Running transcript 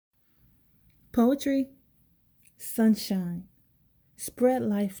Poetry, sunshine. Spread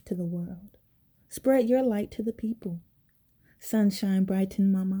life to the world. Spread your light to the people. Sunshine,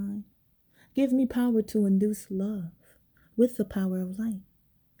 brighten my mind. Give me power to induce love with the power of light.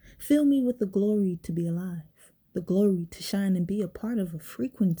 Fill me with the glory to be alive, the glory to shine and be a part of a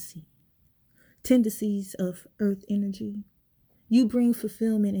frequency. Tendencies of earth energy. You bring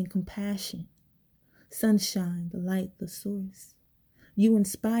fulfillment and compassion. Sunshine, the light, the source. You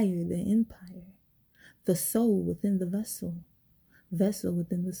inspire the empire, the soul within the vessel, vessel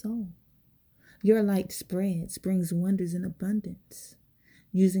within the soul. Your light spreads, brings wonders in abundance,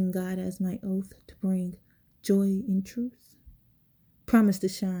 using God as my oath to bring joy and truth. Promise to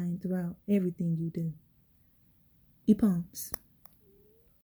shine throughout everything you do. E-palms.